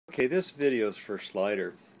Okay, this video is for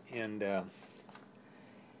Slider, and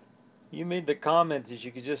you made the comment that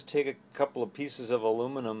you could just take a couple of pieces of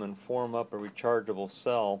aluminum and form up a rechargeable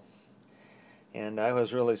cell, and I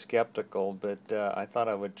was really skeptical, but I thought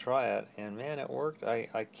I would try it, and man, it worked.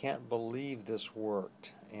 I can't believe this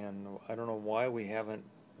worked, and I don't know why we haven't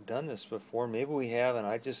done this before. Maybe we have, and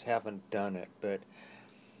I just haven't done it, but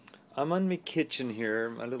I'm in my kitchen here,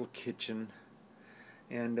 my little kitchen,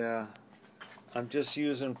 and I'm just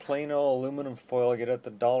using plain old aluminum foil I get at the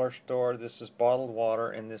dollar store. This is bottled water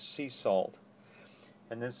and this sea salt.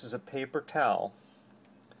 And this is a paper towel.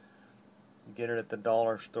 You get it at the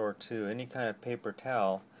dollar store too, any kind of paper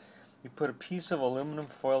towel. You put a piece of aluminum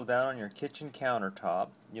foil down on your kitchen countertop.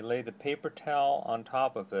 You lay the paper towel on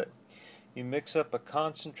top of it. You mix up a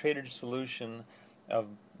concentrated solution of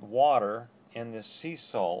water and this sea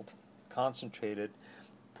salt, concentrated.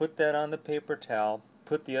 Put that on the paper towel.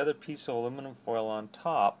 Put the other piece of aluminum foil on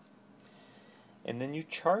top, and then you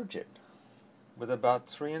charge it with about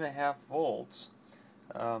 3.5 volts.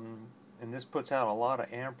 And this puts out a lot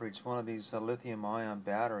of amperage, one of these lithium-ion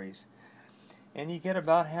batteries. And you get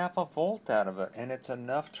about half a volt out of it, and it's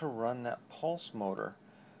enough to run that pulse motor.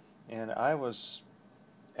 And I was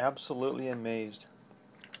absolutely amazed.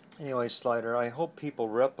 Anyway, Slider, I hope people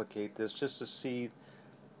replicate this just to see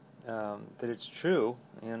that it's true,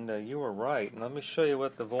 and you were right. And let me show you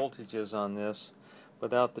what the voltage is on this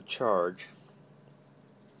without the charge.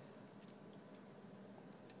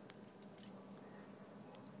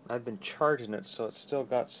 I've been charging it, so it's still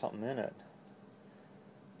got something in it.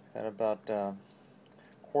 It's got about a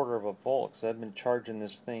quarter of a volt, because I've been charging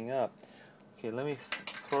this thing up. Okay, let me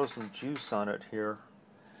throw some juice on it here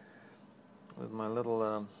with my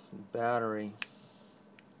little battery.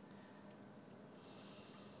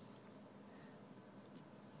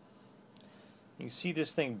 You see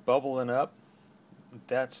this thing bubbling up?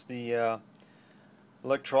 That's the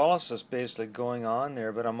electrolysis basically going on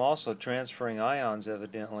there, but I'm also transferring ions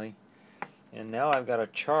evidently. And now I've got a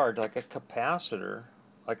charge like a capacitor,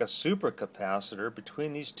 like a supercapacitor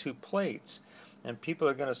between these two plates. And people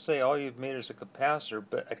are going to say, all you've made is a capacitor,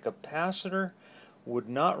 but a capacitor would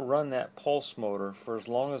not run that pulse motor for as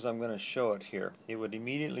long as I'm going to show it here. It would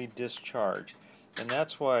immediately discharge. And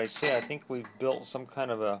that's why I say I think we've built some kind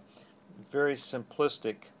of a very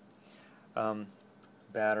simplistic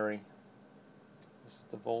battery. This is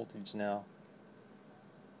the voltage now.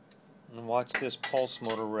 And watch this pulse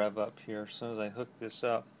motor rev up here as soon as I hook this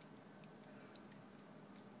up.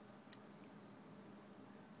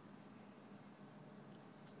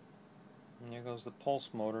 And there goes the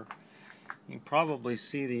pulse motor. You can probably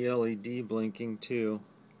see the LED blinking too.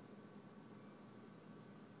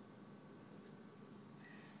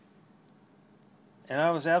 And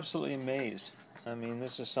I was absolutely amazed. I mean,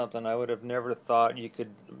 this is something I would have never thought you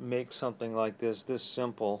could make something like this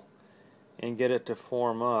simple and get it to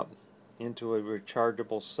form up into a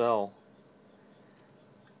rechargeable cell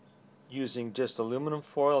using just aluminum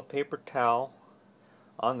foil, a paper towel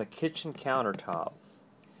on the kitchen countertop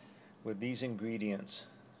with these ingredients: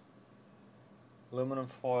 aluminum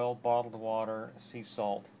foil, bottled water, sea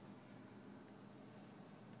salt.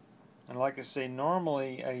 And like I say,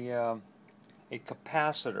 normally a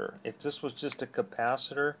capacitor, if this was just a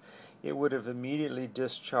capacitor, it would have immediately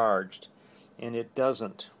discharged, and it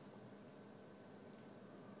doesn't.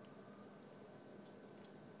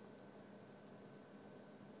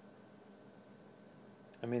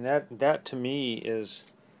 I mean, that to me is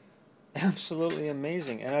absolutely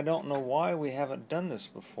amazing, and I don't know why we haven't done this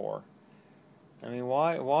before. I mean,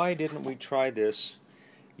 why didn't we try this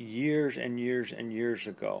years and years and years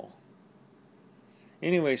ago?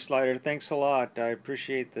 Anyway, Slider, thanks a lot. I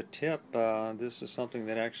appreciate the tip. This is something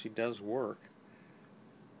that actually does work.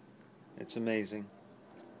 It's amazing.